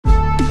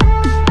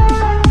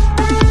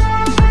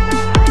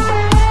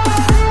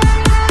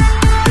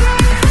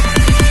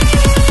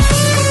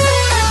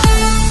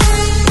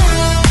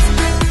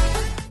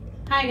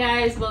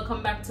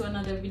back to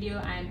another video.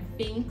 I'm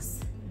Finks,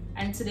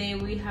 and today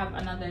we have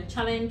another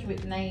challenge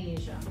with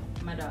Nyasia,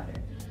 my daughter.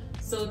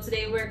 So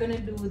today we're gonna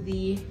do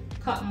the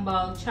cotton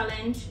ball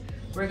challenge.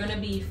 We're gonna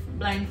be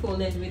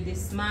blindfolded with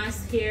this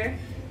mask here,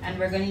 and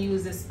we're gonna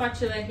use the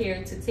spatula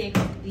here to take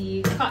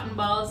the cotton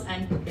balls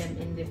and put them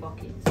in the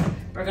bucket.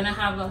 We're gonna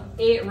have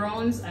 8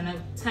 rounds and a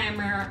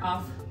timer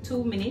of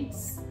 2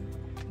 minutes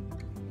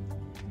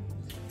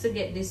to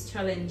get this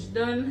challenge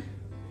done.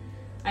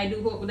 I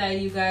do hope that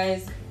you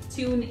guys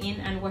tune in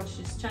and watch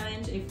this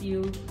challenge. If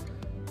you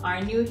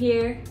are new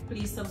here,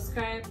 please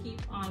subscribe,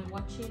 keep on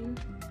watching.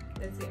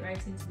 Let's get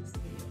right into this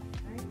video.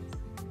 Alright,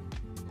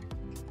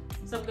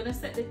 so I'm gonna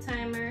set the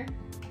timer.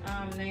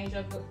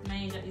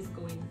 Nyasia is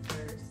going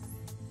first.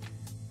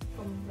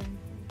 Come on.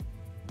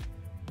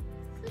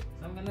 So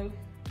I'm gonna,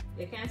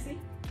 you can't see?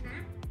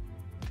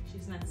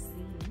 She's not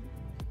seeing.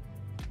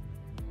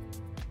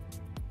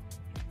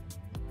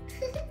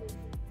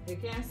 You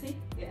can't see?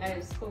 Your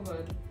eyes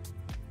covered.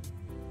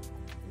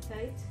 You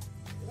tight?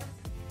 Yep.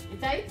 You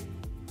tight?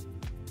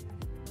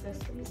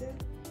 Just squeeze it.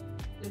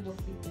 The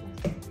bucket.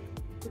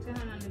 Put your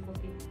hand on the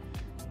bucket.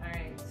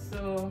 Alright,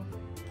 so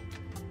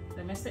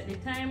let me set the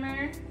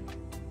timer.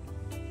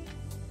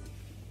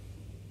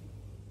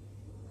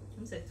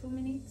 I'm set 2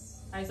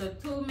 minutes. Alright, so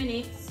 2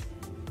 minutes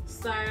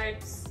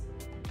starts.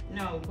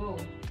 No, go.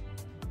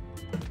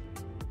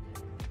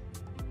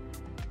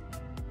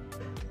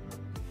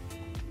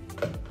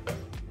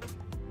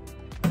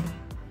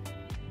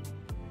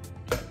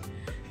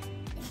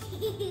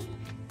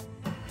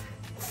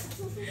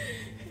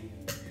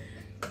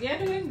 You're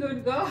doing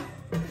good, go.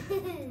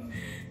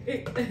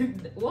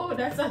 Whoa,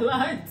 that's a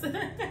lot.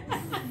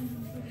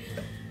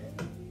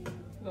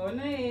 Go,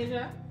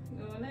 Nyasia.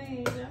 Go,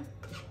 Nyasia.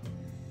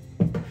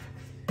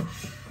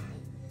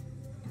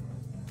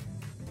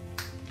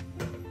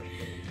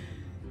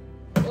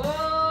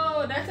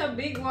 Whoa, that's a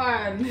big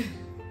one.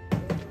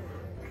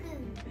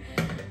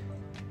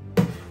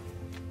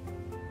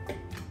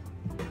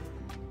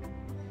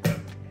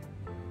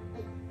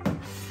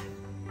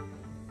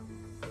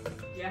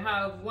 You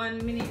have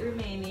 1 minute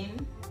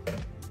remaining.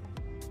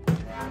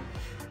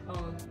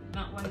 Oh,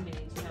 not 1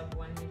 minute, you have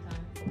 1 minute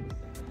and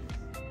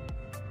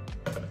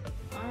 4 seconds.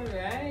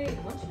 Alright,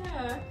 watch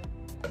out.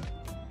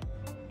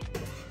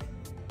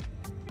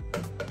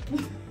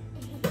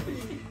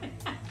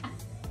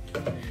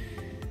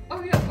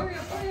 Hurry up, hurry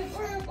up, hurry up,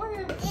 hurry up, hurry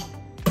up.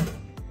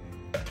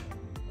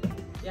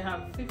 You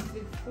have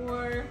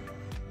 54.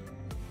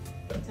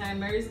 The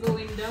timer is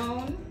going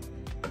down.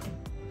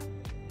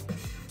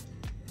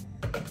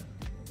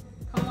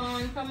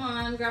 Come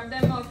on, grab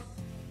them up.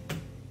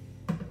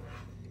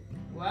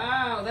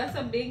 Wow, that's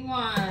a big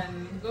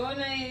one. Go,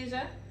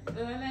 Nyasia.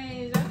 Go,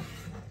 Nyasia.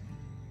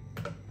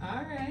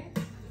 Alright.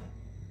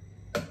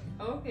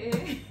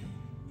 Okay.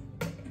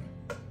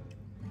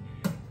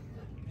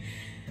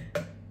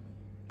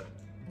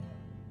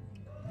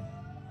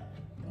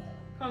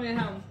 Come, you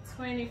have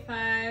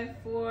 25,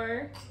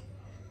 4.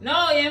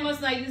 No, you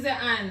must not use your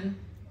hand.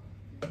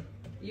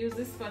 Use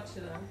the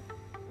spatula.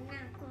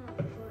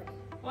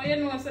 Oh, you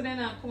know, so then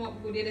I come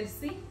up good, you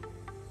see?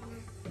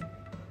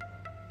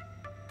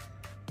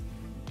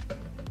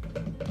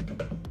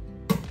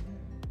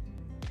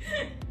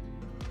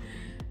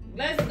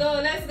 Let's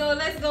go, let's go,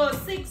 let's go.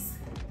 6,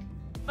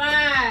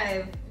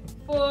 5,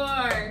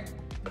 4,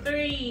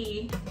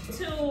 3,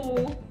 2,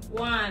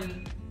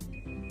 1.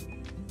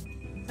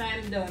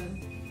 Time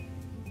done.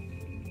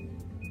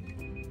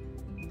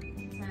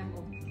 Time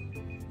up.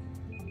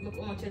 Look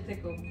how much you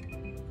take up.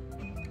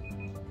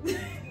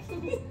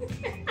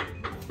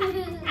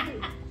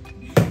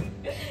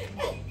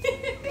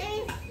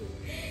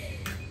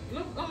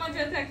 Look how much I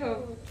take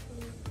off.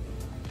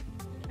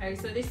 Alright,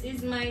 so this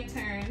is my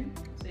turn.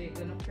 So you're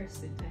gonna press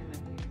the timer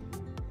here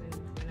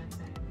when I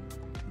time.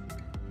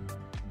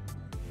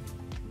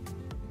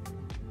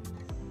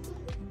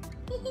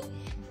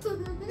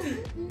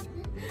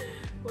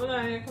 Hold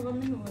on, here cover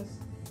my nose.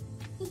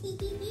 I'm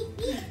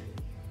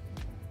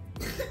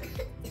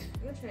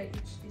gonna try to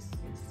itch this.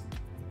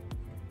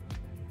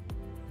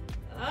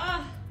 Ah,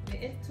 my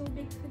head too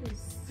big for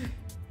this.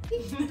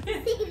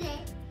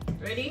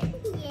 Ready?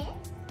 Yes.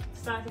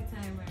 Start the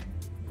timer.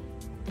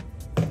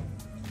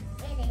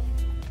 Ready.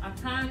 I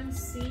can't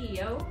see,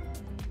 yo.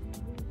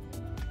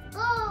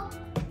 Go.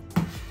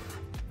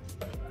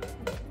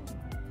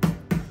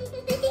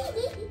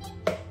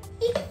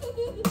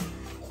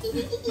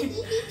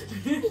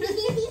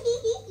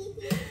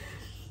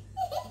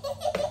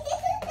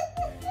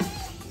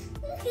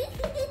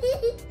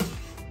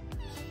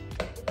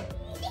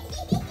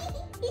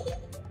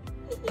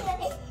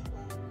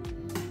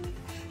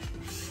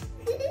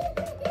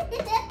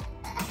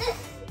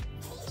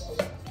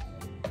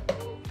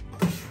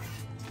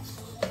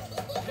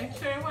 Make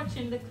sure you're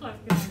watching the clock,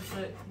 so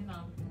you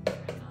know.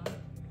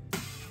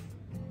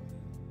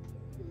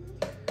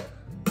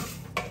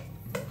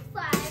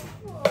 Five,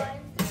 4,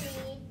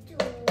 3, 2,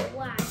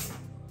 1.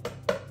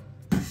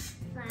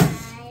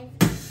 5,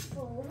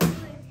 4,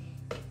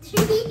 3,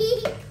 2,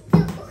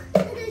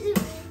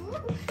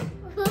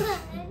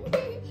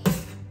 1.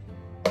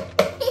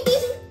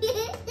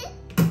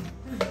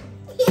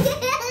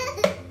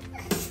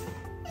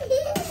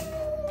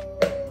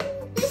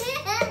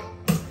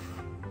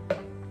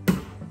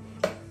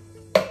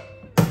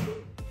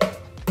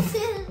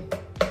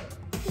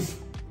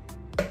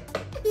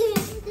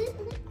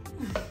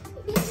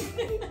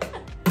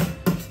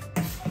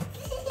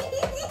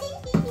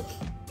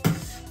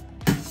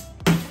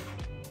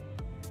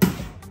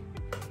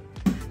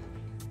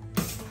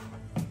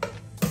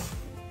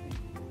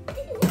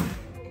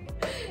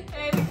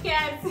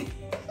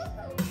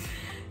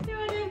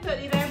 out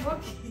in our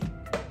bucket.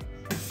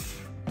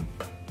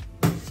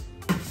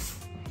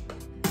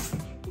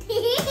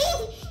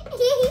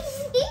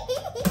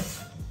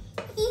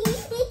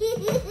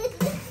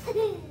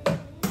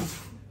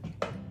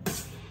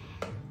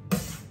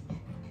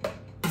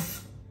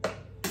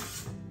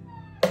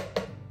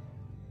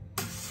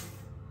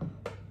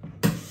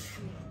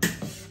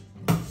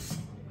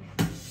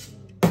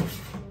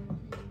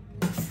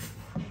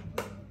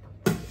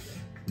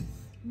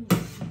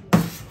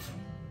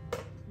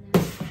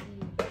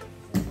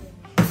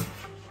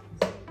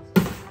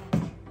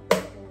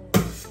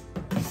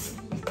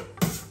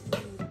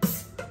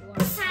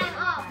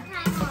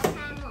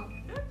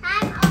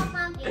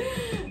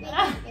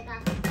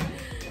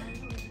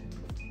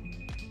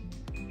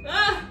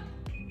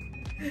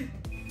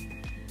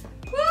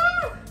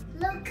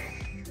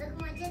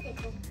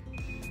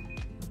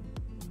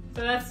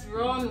 So that's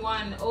round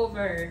 1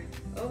 over.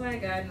 Oh my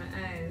god, my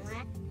eyes.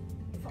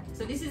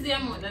 So this is the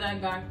amount that I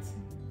got.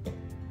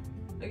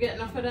 I get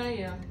enough of that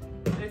here.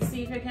 Let's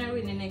see if I can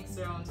win the next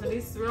round. So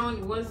this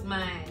round was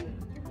mine.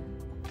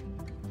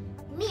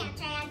 Me, I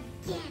try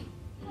again.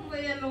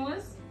 Over your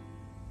nose.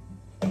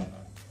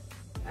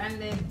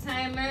 And the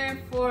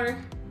timer for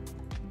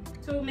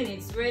 2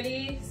 minutes.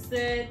 Ready,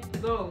 set,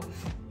 go.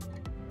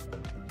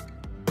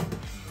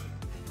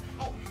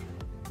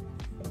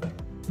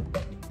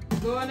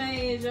 Go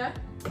Nyasia.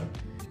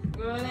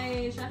 Go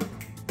Nyasia.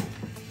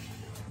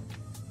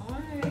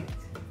 Alright.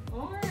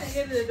 Alright.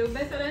 You did do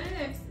better than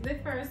the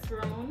first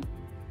round.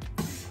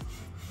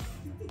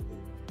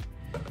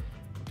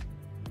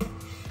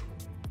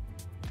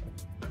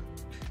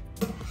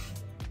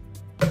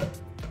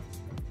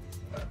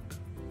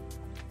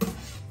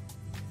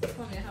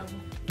 Come, you have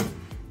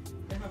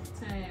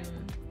time.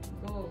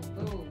 Go,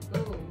 go,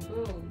 go,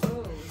 go,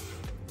 go.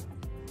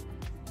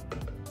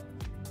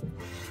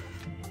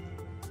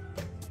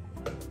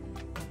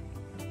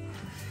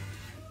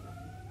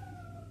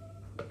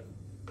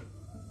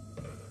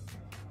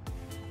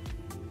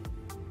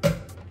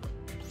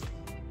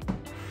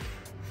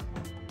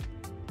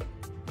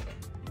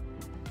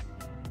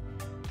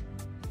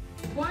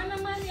 Why no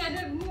man here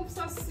that move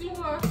so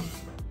slow?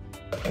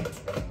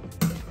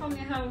 Come, you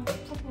have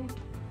couple.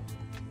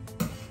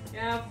 You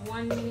have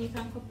 1 minute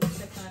and couple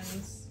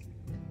seconds.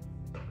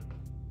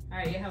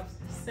 Alright, you have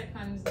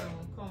seconds now.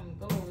 Come,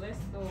 go, let's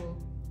go.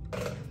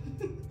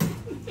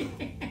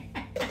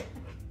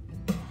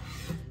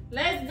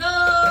 Let's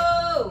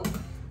go!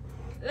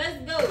 Let's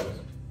go!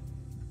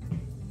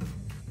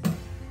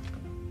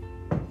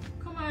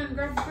 Come on,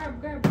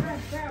 grab. Grab.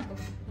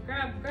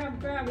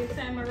 It's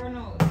time to run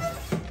out.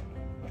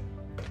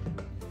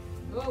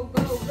 Go.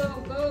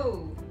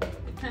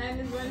 The time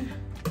is running.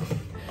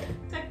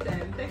 Take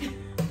time.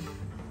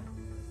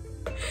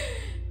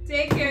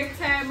 Take your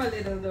time a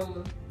little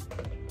though.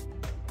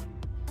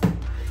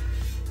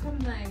 Come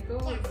on,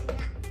 go.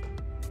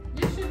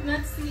 You should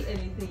not see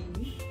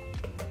anything.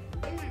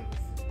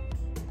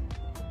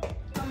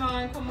 Come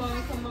on.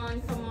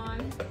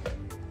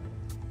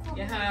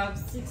 You have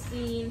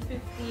 16,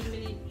 15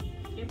 minutes.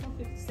 You have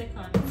 50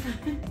 seconds.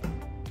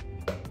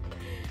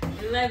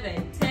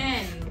 11,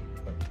 10,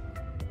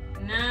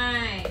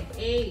 9,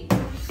 8,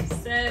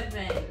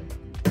 7,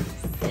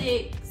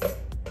 6,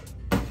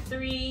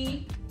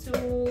 3,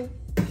 2,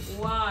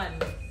 1.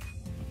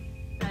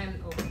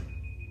 Time over.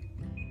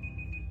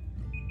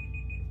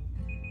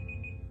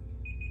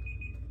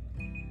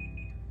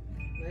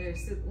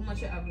 How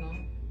much you have now?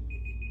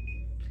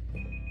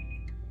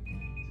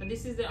 So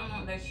this is the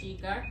amount that she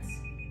got.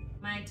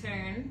 My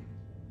turn.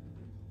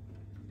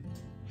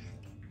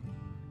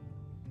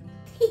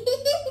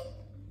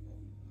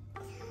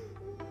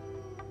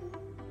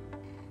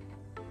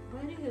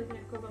 Why did you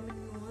cover my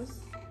nose?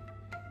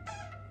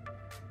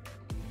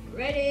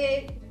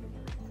 Ready?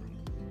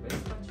 Where's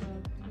spatula?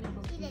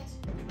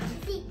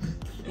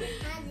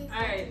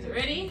 Alright,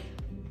 ready?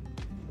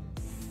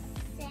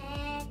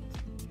 Set,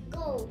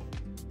 go.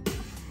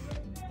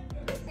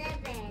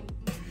 7,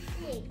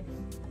 6,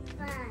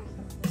 5,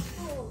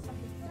 4,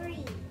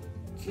 3,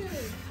 2,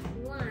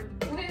 1.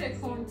 What did the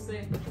phone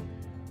say?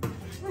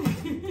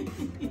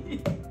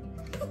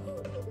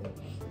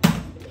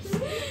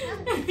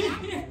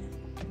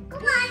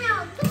 Come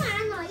on,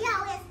 no, yeah,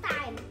 waste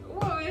time.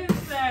 What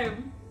waste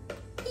time?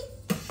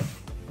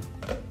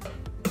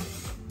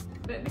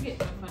 Let me get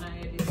my phone out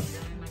here this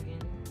time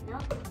again. No.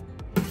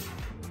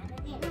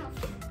 Enough.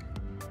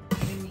 I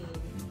mean,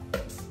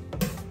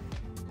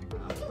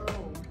 I'm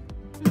pro.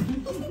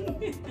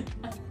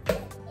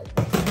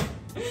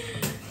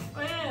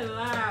 Well,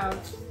 laugh.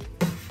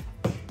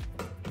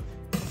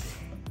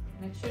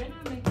 Make sure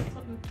not make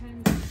something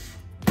kind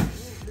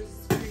of the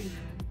screen.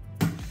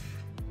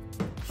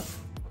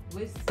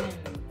 Listen.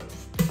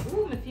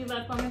 Ooh, I feel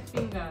that on my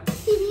finger.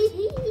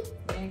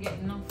 I'm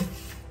getting enough.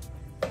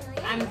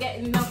 I'm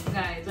getting enough,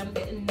 guys. I'm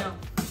getting enough.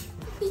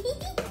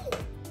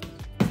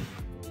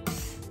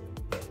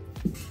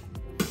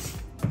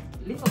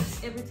 Lift up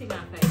everything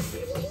up, guys.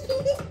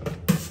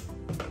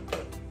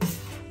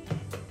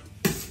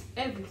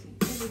 Everything.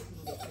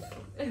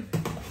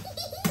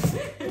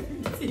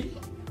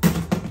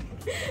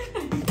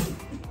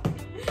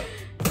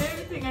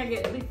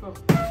 get lift up.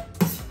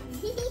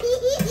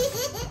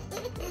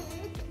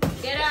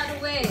 Get out of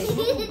the way.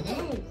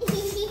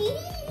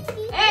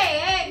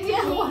 Hey, give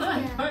her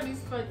one for this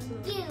spatula.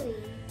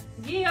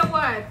 Give her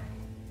what?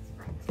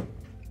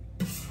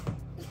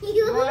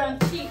 You want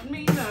to cheat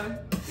me now?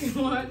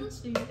 You want to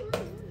cheat?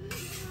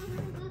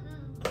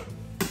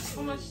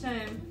 How much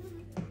time?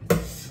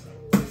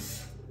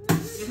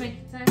 You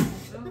make time?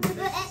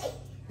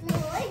 No,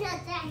 it's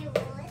not time.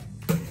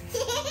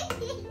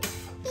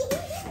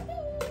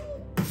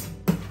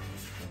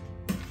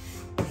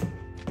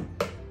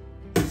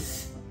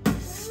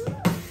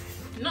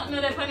 Nothing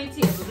left on the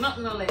table.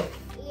 Nothing left.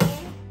 Yeah.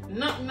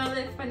 Nothing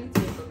left on the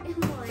table.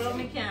 So I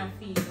can't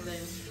feel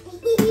them.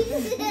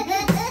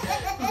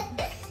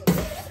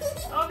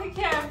 I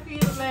can't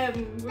feel them.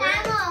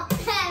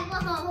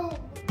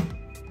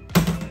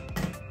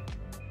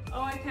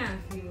 Oh, I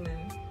can't feel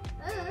them.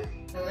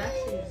 The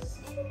lashes.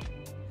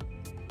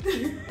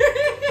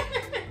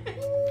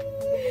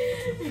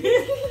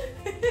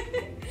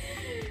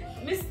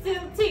 Me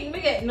still think me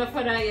get enough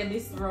of that in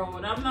this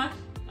road. I'm not.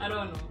 I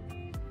don't know.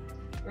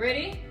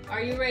 Ready?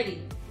 Are you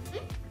ready?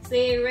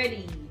 Say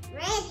ready.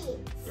 Ready.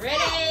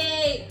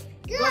 Ready.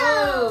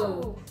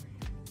 Go.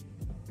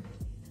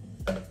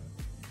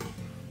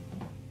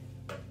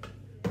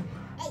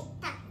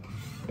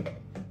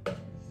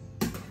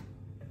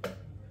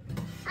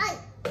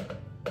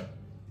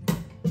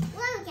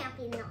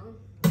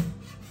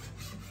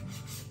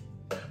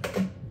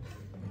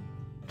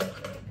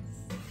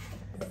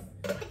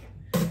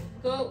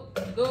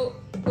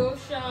 Go,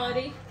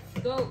 shawty.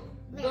 Go,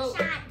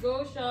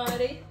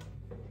 shawty.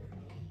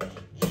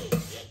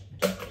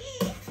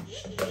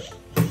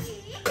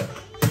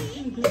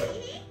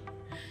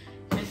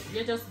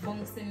 You're just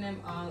bouncing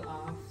them all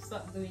off.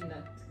 Stop doing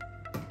that.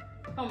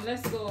 Come,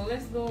 let's go.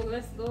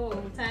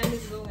 Time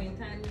is going.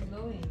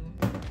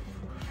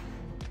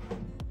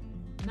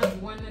 Not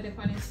one of the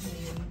funniest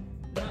name.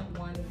 Not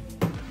one.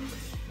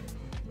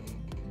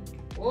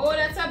 Oh,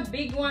 that's a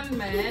big one,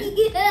 man.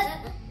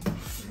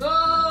 Go,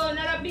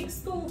 another big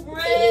scoop,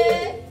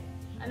 Ray.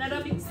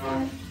 Another big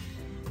scoop.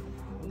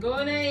 Go,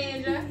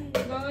 Nyasia.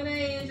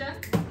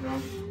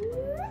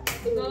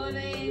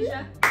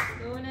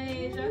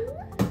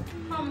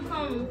 Come.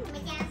 I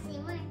can't see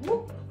one.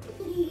 Whoop.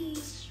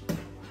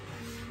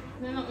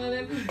 They're not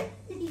gonna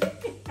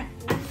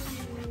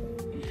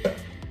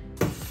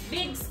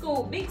Big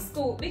scoop.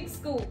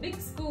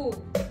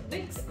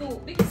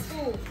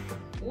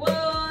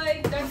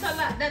 Whoa,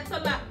 that's a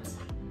lot.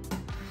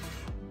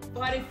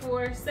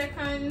 44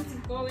 seconds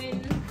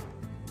going.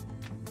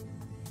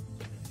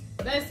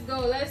 Let's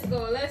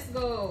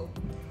go.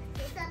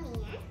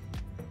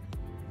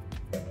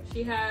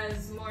 She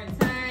has more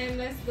time.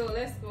 Let's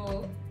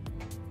go.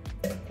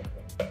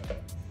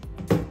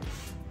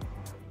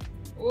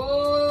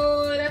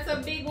 Whoa, that's a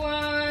big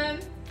one.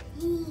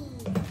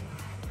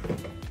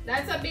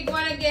 That's a big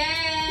one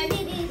again.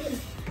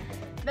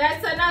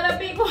 That's another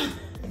big one.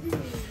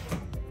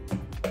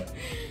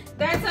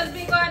 That's a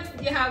big one.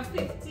 You have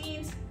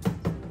 15.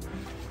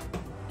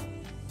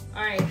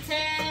 All right,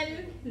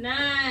 10,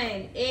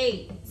 9,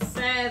 8,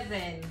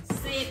 7,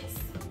 6,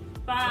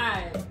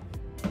 5,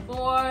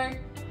 4,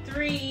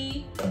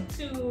 3,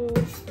 2,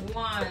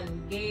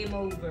 1. Game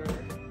over.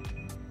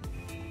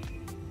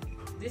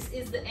 This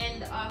is the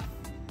end of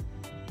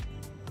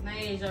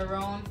Nyasia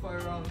round for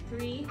round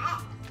 3.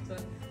 So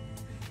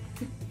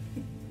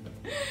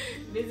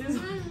this is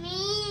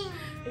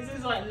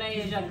what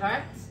Nyasia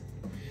got.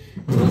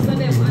 Most of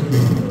them on the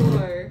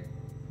floor.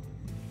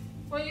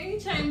 Well, you can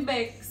chime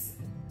Bex.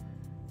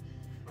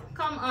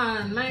 Come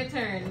on, my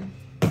turn.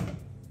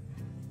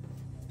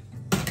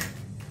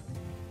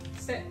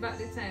 Set back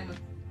the timer.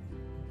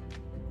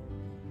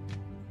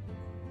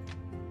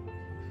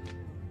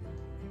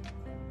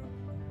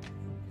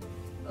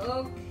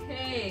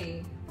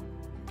 Okay.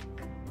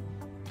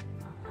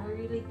 I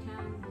really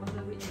can't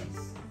bother with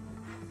this.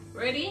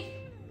 Ready?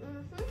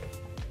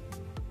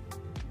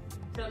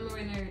 Tell me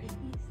when you're ready.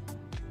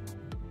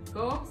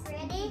 Go.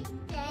 Ready,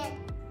 set,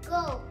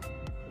 go.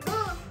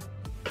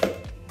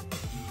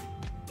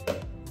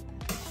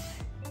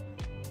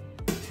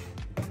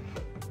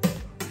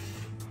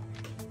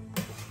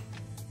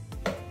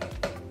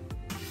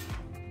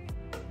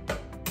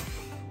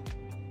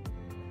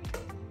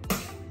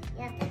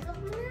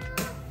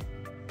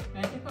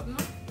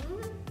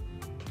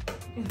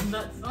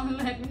 That sounds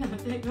like me not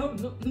take up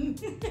nothing.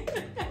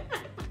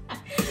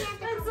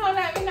 That sounds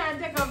like me not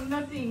take up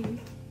nothing.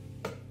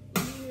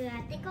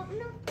 Take up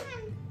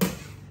nothing.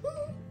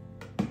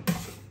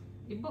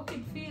 The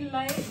bucket feel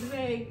like it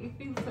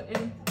feels so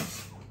empty.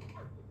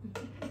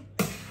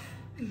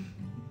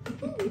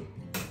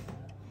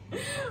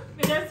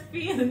 I just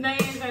feel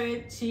nice and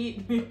it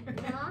cheap. No,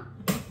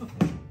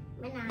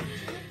 I'm not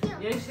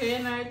cheap. You sure you're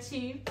not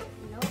cheap?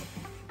 No.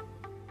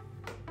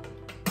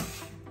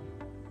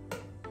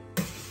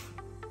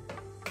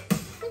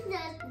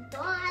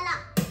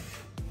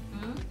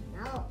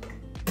 No.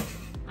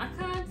 I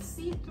can't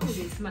see through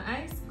this. My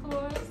eyes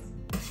closed.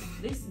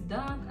 This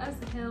dark as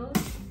hell.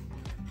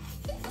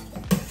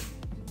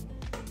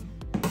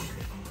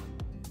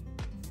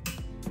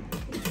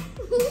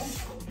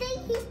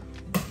 Thank you.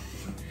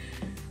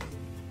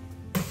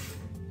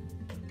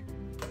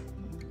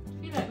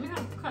 Feel like me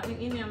have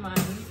cutting in your man.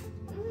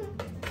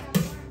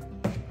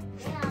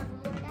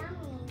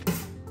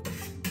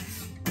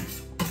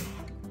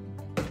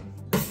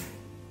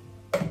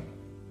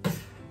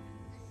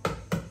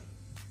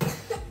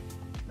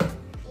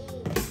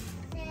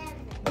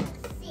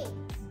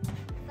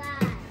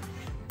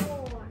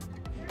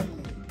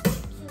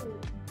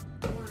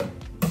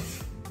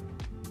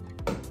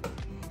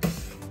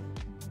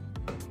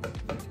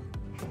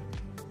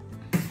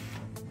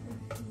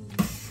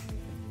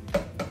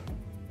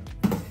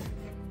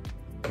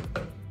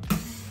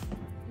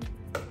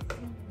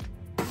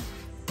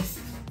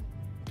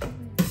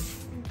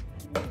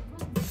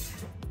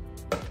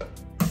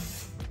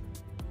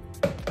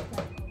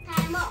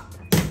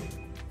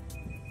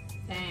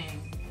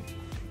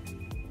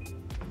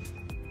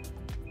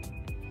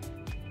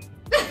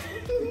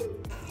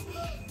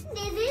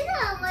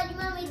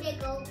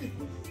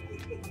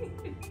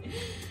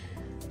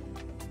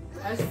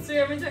 I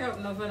swear we take up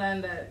nothing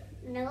than that.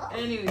 No.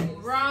 Anyway,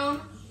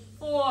 round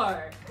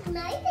 4.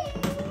 Nice.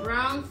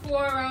 Round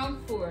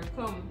 4.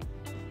 Come.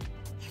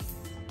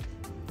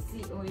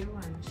 See, oh, you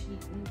want cheat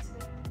me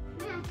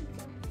too.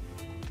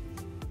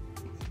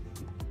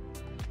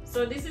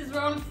 So this is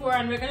round 4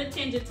 and we're going to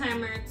change the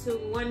timer to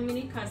 1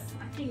 minute because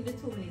I think the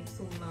 2 minutes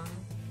too long.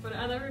 For the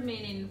other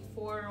remaining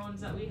 4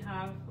 rounds that we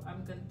have,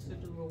 I'm going to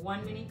do a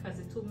 1 minute because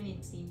the 2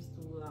 minutes seems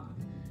too long.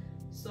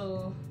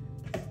 So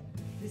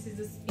this is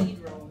a speed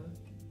round.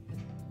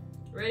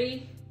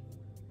 Ready?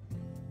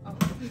 Oh.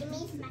 Give me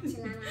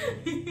spatula.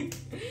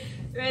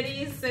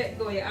 Ready, set,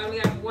 go. You only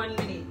have 1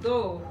 minute.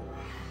 Go.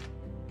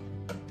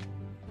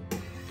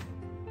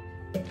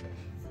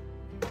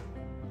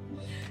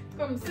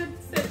 Come, sit.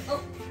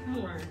 Oh, come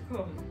on,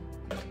 come.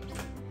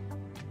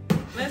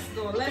 Let's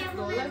go.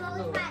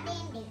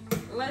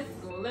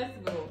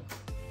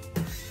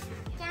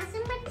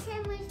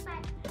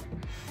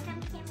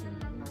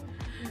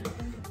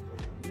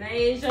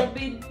 Nyasia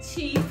been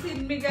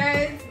cheating me,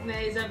 guys.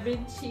 Nyasia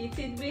been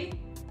cheating me.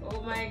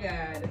 Oh my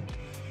god.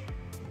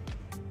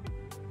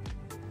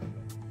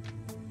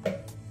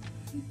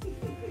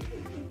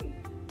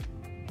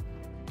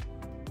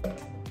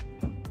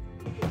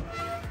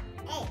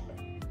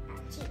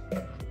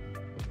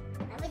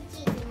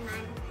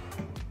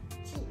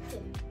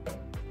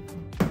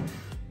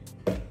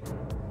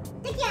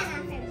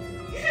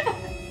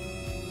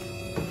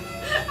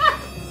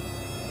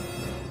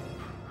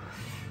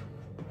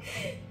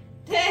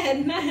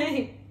 Ten,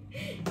 9,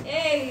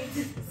 8,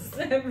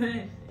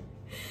 7,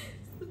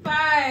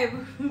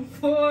 5,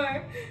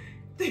 4,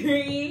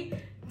 3,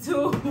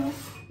 2,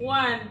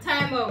 1.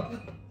 Time up.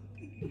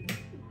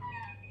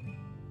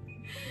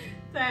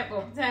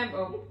 Time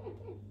up.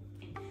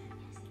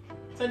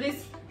 So this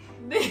is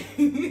the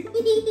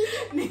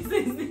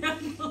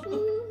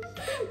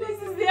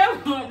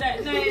amount that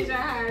Nyasia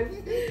has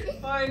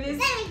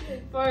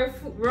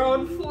for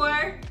round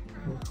 4.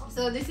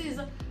 So this is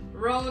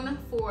round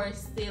 4,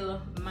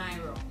 still my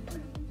round.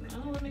 I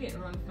don't want to get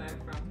round 5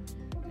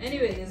 from.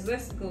 Anyways,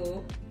 let's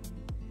go.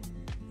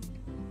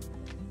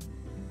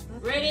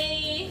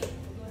 Ready?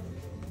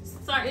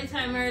 Start the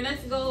timer.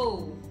 Let's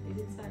go. Is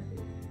it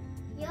started?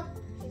 Yep,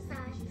 it's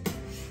started.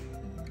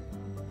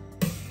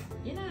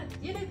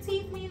 You don't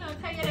teach me, how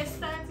you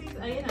start it.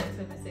 Oh, you're not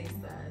supposed to say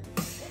start.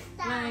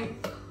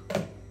 Like,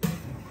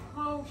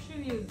 how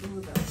should you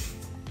do that?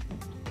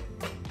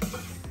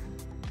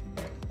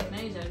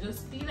 Nyasia,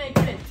 just feel like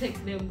you take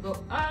them, go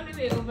all the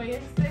way over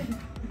your side.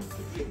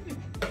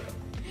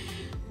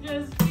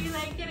 Just feel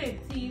like you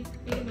teeth,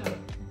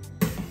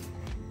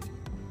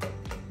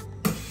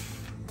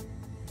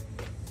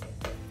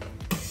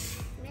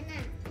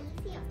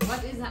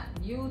 What is that?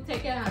 You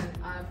take your hand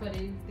off of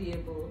the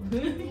table.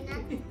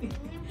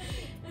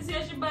 You see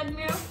how she bad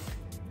me up?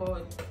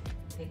 But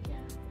take your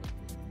hand.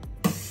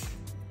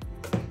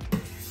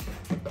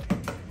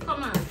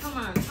 Come on.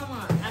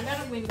 I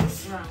gotta win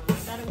this round.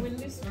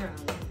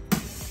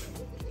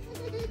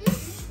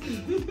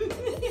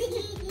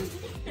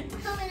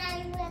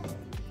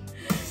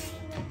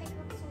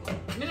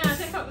 Me not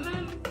take up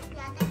none.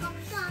 Yeah, take up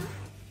some.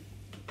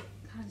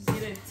 Cause you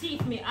done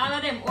teeth me. All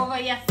of them over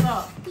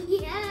yourself.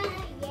 Yeah.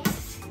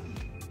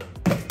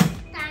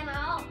 Time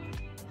out.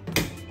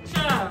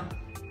 Sure.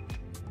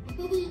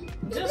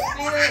 Just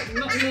feel it,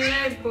 not in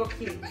your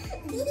bucket.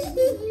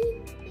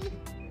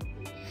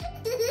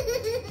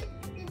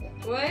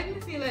 Why do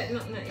you feel like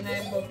nothing in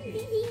our bucket?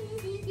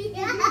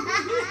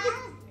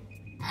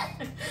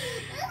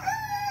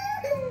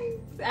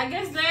 I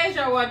guess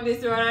Nyasia won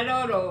this one, I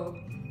don't know.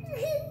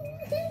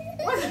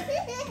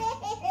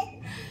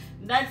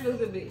 That's a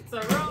little bit. So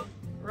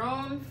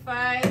round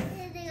 5.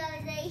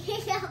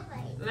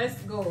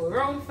 Let's go.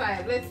 Round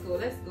 5. Let's go.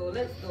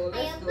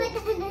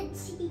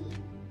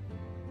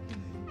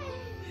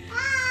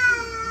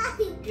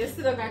 You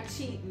still got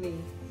cheat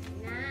me.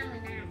 Nah,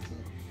 we're not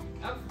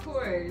cheating. Of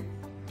course.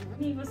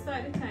 We even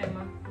start the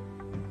timer.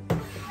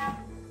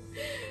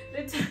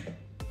 The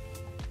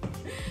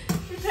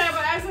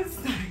timer has to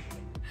start.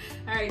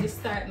 already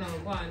start now.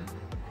 Go on.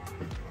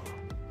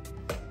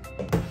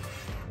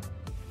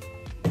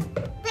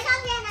 Take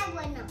off the other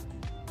one now.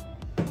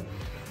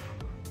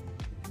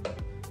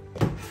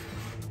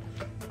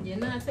 You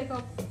know, take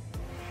off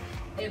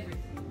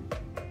everything.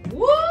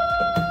 Woo!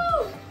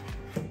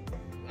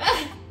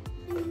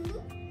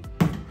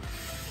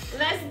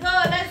 Let's go,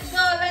 let's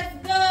go, let's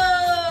go!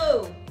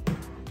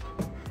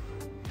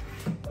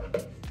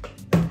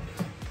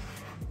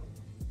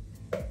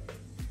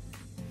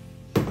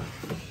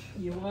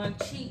 You want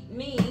to cheat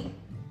me?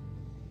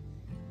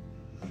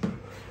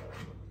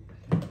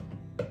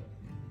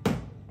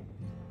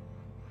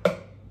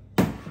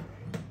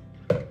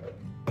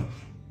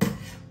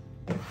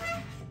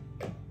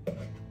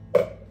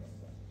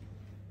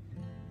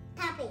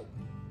 Tap it.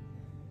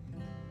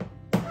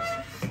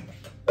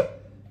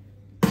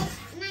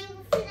 Now you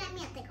feel like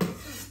me take off.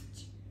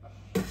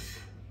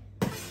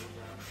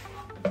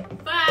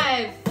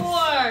 5,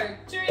 4,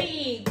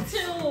 3, 2,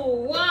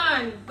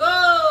 1,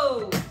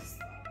 go!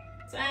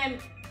 Time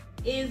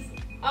is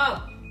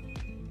up.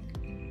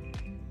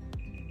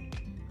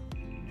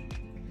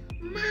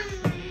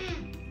 Mama.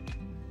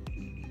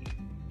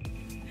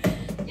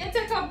 You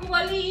take up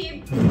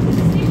Wally.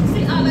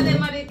 See all of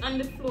them on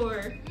the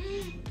floor.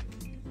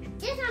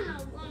 This one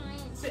is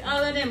one. See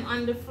all of them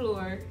on the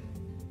floor.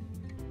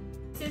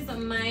 This is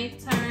my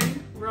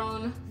turn.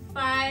 Round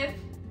 5.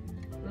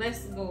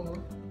 Let's go.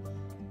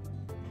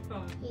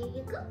 Come. Here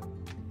you go.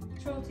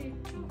 Throw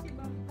it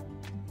back.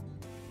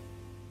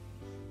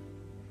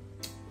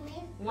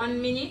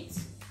 1 minute.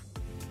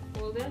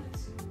 Hold it.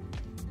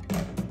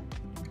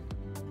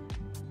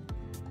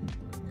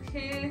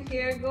 Okay,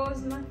 here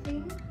goes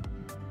nothing.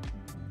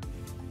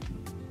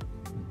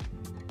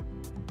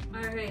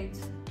 Alright.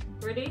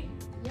 Ready?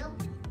 Yup.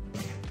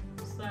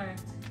 Start.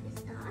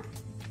 Start.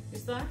 You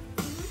start?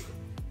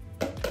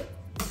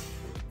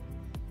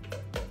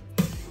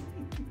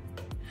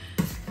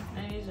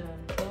 Nyasia,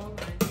 go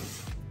ahead.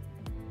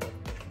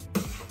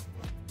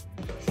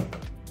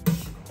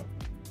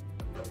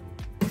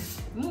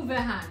 Move your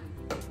hand.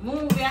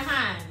 Move your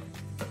hand.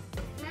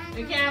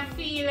 You can't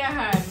feel your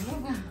hand.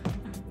 Move your hand.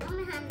 Let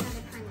me hand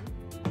another panel.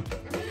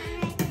 Let me hand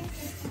right there.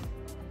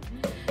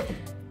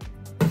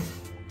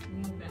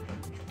 Move your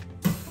hand.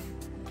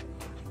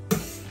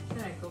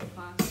 Should I go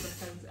faster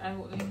because I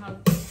only have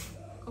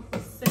a couple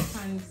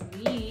seconds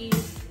leave.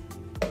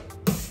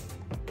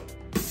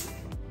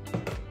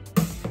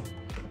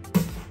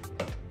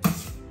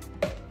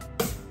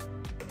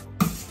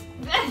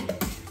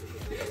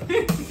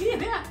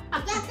 Yeah,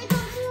 take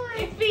off more.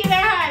 We feel the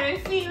hand. We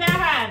feel the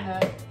hand.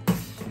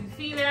 We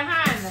feel the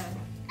hand.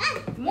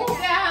 Move your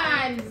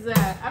hands. I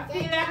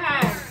feel the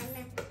hands.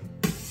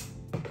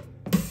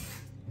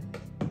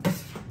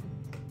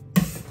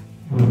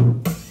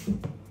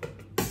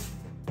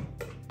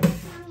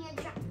 Mommy, I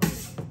dropped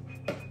one.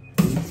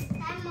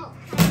 Time out,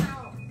 time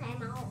out,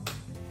 time out.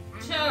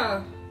 Sure.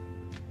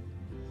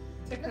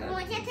 Take Look off.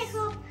 what you take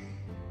off.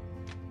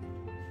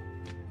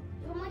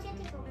 Look what you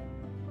take off.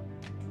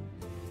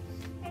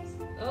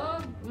 Oh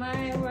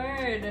my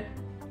word.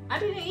 I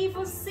didn't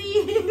even see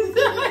it.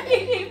 I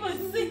didn't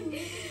even see.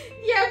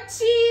 You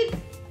cheat.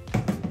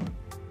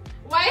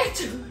 Why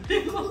you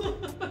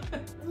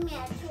Me, I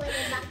throw it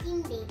back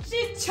in there. She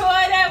threw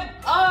them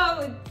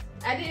out.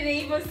 I didn't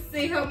even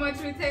see how much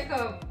we take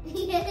up.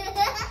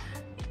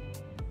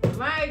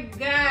 My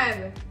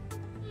God.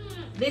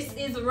 This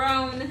is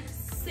round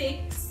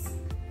 6.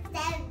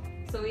 Then,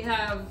 So we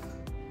have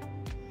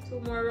 2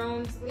 more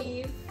rounds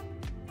leave.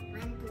 1,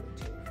 2,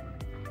 3, 4,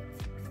 5, 6,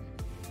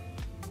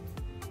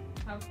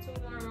 7, Have 2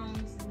 more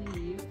rounds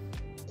leave.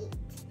 8.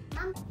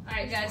 Mom.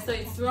 Alright guys, so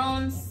it's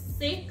round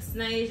 6.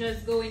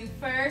 Nyasia's going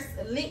first.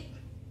 Leave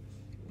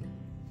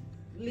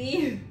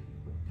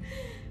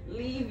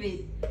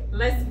it.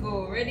 Let's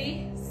go.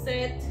 Ready,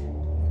 set,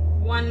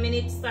 1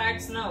 minute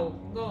starts now.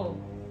 Go.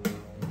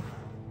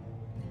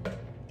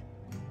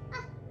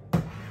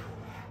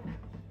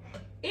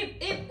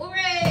 Ip,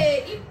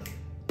 hooray! Ip.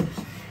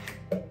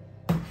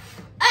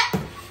 Ah!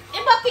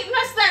 The bucket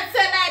must not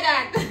set like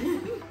that.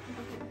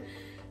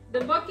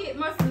 The bucket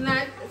must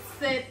not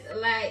set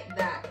like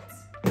that.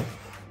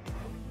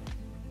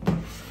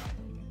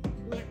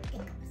 Me, I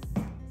take off.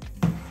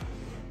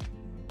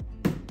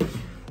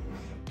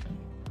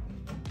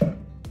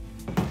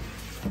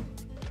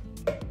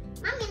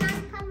 Mommy, now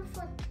you come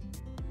foot.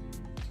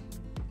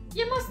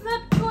 You must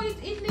not throw it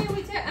in there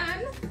with your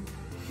hand.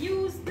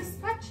 Use the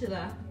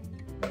spatula.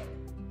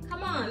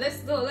 Come on,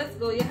 let's go, let's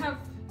go. You have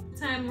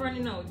time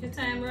running out. Your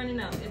time running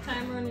out. Your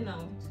time running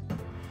out.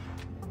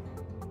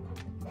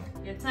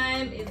 Your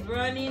time is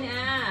running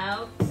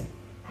out.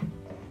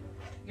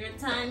 Your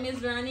time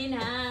is running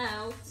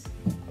out.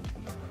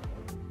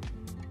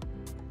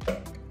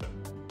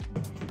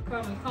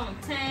 Come.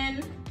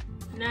 10,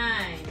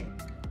 9,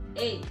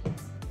 8,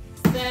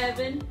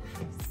 7,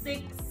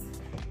 6,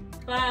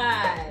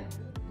 5,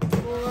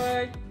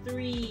 4,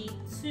 3,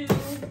 2,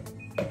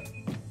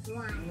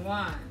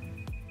 1.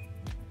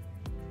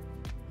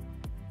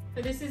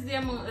 So this is the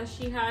amount that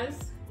she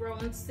has,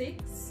 round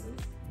 6.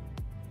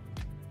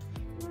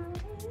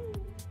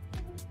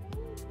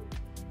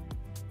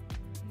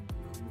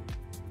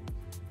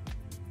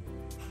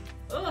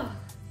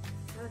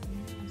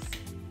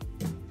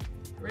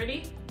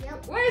 Ready?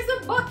 Yep. Where's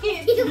the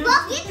bucket? The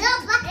bucket,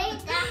 the bucket.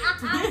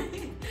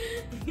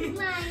 Come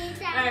on,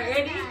 it's Alright,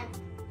 ready?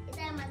 It's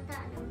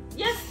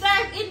Just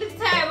start in the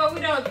timer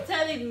without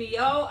telling me.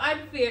 How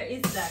unfair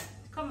is that?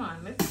 Come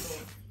on, let's go.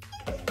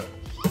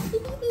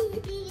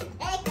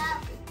 Take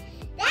up.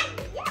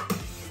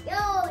 Yo,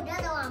 the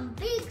other one,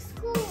 big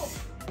scoop.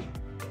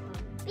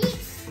 Big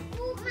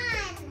scoop,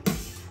 man.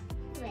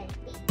 Well,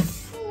 big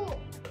scoop.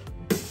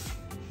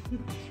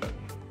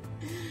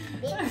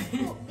 Big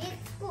scoop, big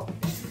scoop,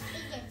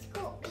 big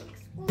scoop, big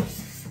scoop.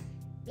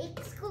 Big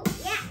scoop,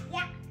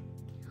 yeah.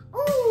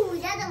 Ooh,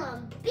 the other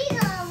one,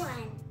 bigger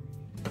one.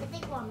 The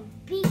big one,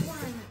 big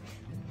one.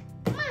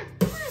 Come on.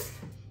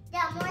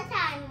 Yeah, more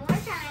time.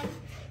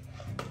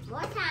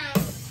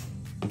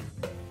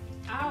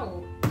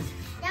 Ow.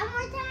 Yeah,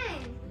 more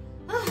time.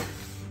 Come on.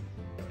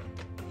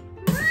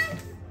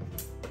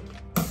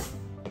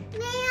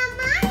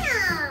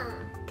 Nehemiah.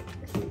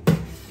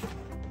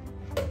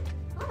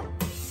 Oh,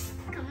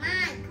 come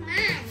on.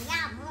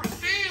 Yeah, more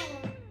time.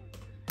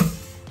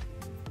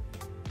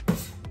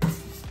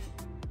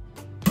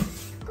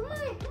 Come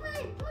on.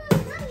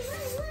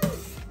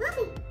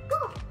 Mommy, go.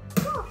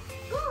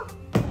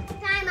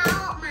 Time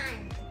out,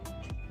 man.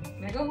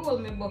 I go hold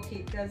my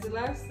bucket because the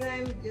last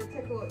time you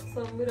took out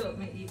some without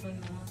me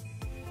even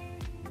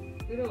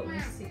without me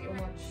see how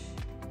much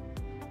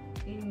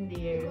in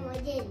there. Go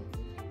again.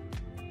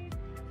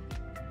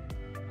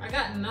 I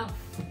got enough.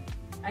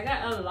 I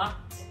got a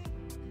lot.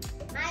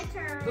 My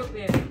turn. Look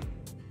there.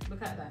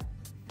 Look at that.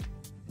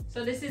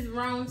 So this is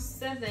round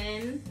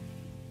 7.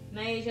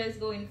 Nyasia is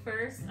going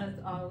first as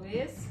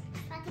always.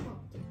 Spatula.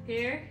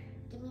 Here.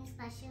 Give me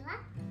spatula.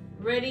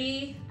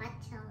 Ready,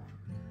 Spatula.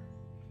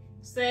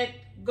 set,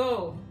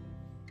 go.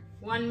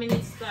 1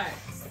 minute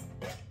starts.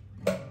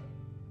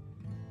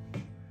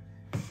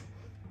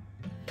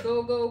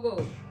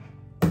 Go.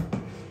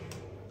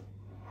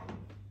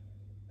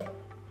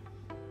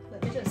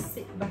 Let me just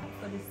sit back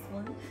for this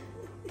one.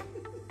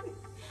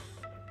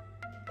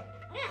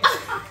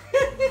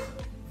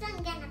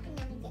 Something got up in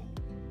the eye.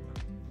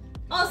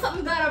 Oh,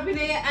 something got up in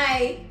your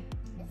eye.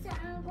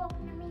 Something got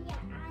up in the eye.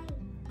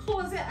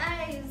 Close your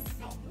eyes.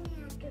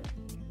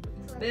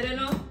 Better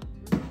know?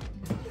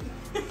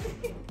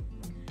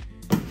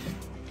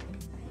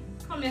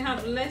 Come, you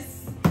have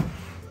less.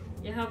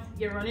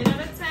 You're running out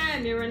of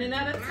time. You're running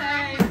out of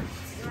time.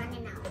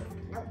 Running out.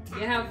 No time.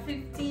 You have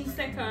 15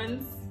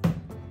 seconds.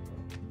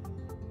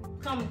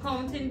 Come,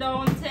 counting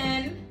down.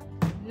 10,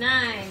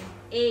 9,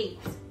 8,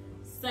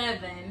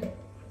 7,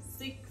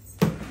 6,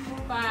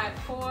 5,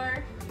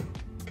 4,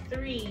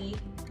 3,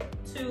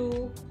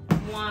 2,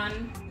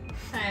 1.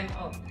 Time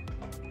up.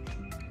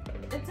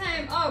 The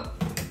time up.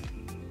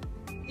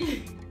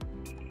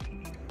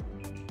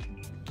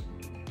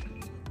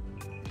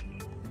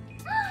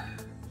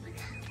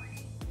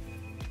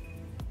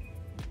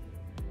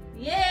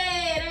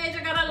 Yay!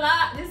 Nyasia got a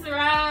lot this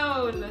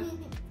round.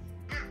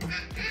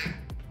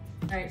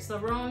 Alright, so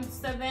round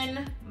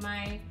 7,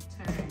 my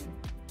turn.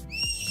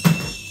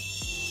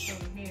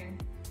 Over here.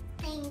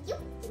 Thank you.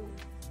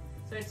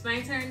 So it's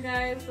my turn,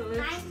 guys. So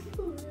let's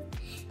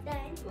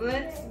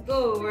Let's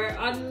go. We're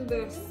on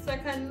the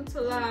second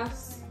to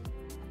last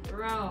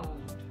round.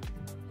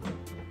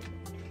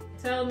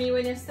 Tell me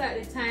when you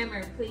start the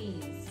timer,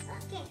 please.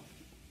 Okay.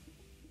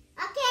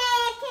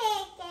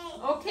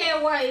 Okay,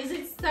 why is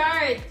it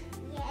start?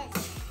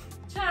 Yes.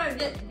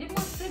 Child, you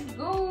must say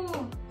go.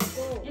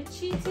 Go. You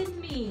cheated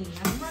me.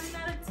 I'm running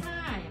out of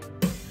time.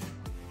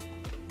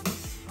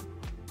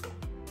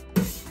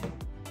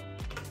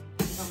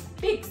 Some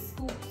big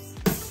scoops.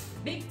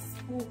 Big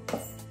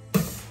scoops.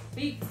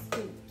 Big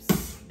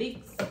scoops.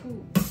 Big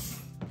scoops.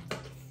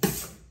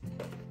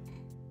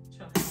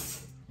 Sure.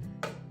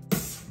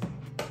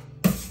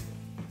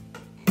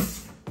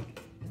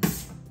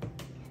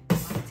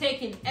 I'm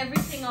taking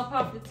everything up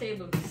off the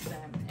table this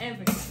time.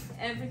 Everything.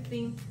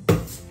 Everything.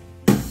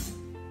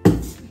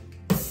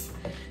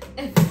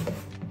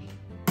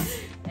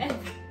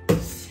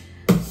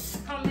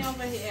 Come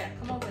over here.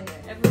 Come over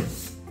here. Everything.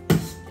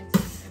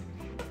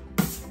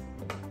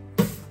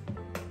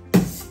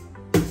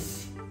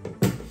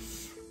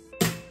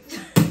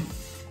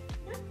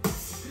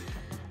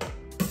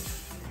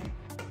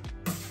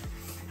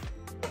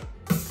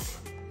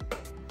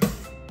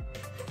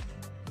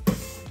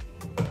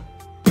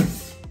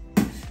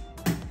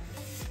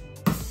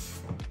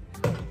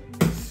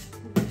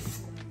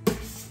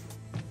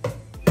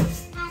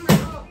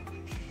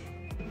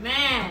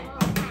 Man.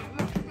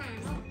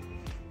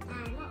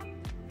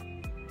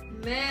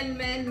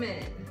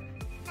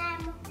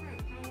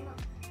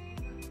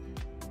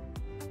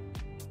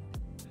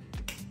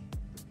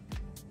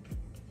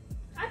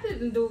 I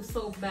didn't do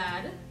so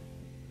bad.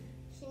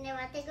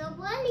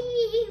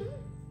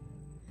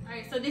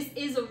 Alright, so this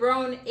is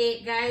round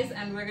 8, guys,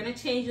 and we're gonna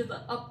change it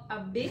up a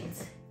bit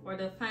for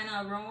the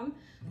final round.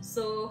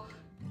 So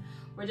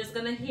we're just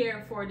gonna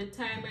hear for the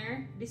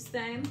timer this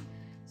time.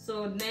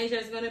 So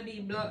Nyasia is gonna be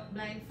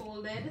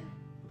blindfolded,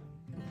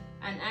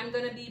 and I'm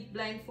gonna be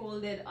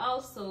blindfolded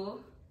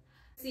also.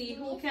 See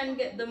who can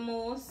get the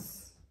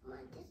most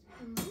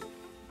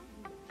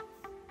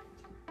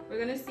We're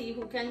gonna see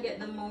who can get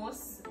the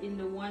most in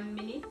the 1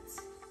 minute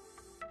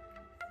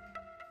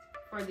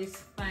for this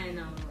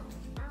final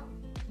round.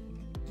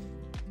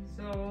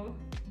 So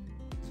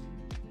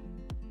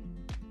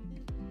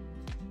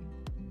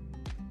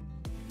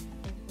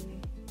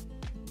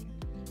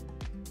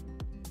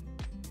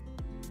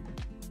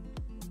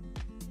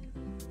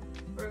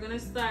we're gonna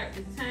start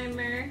the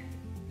timer.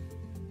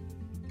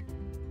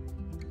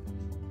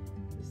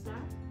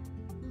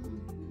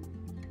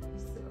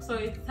 So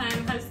if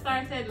time has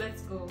started,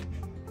 let's go.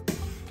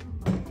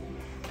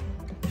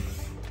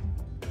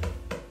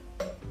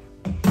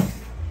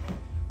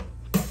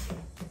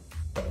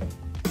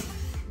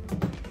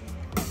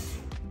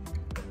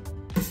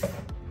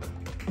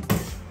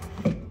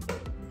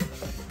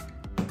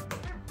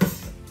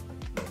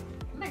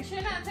 Make sure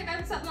you not take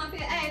out something off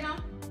your eye, no?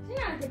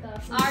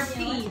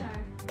 RP.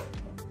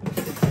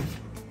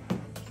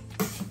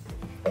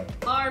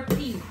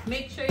 RP.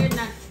 Make sure you're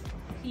not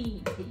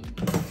P.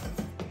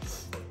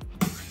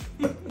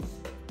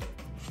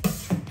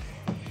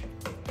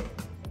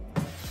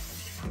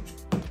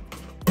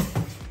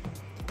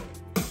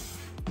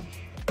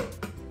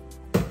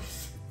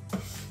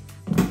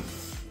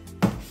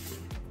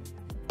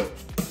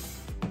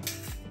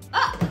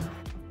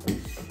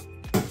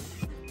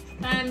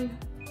 Time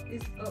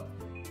is up.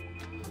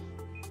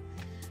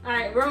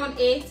 Alright, round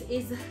 8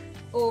 is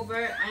over,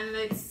 and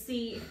let's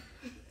see.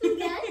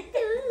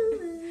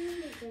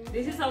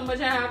 This is how much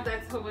I have,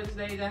 that's how much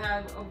Nyasia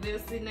have.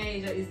 Obviously,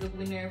 Nyasia is the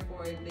winner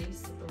for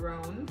this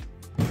round.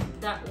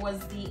 That was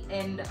the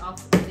end of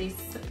this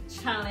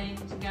challenge,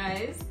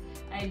 guys.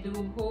 I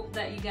do hope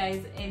that you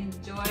guys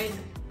enjoyed.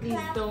 Please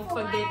don't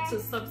forget to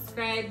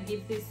subscribe,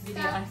 give this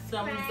video a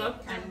thumbs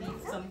up, and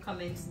leave some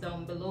comments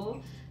down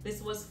below. This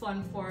was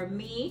fun for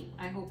me.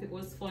 I hope it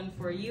was fun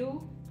for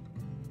you.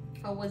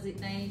 How was it,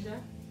 Nyasia?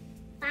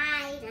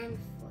 Fine and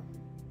fun.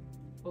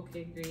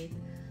 Okay, great.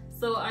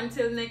 So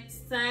until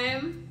next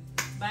time,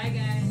 bye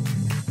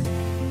guys.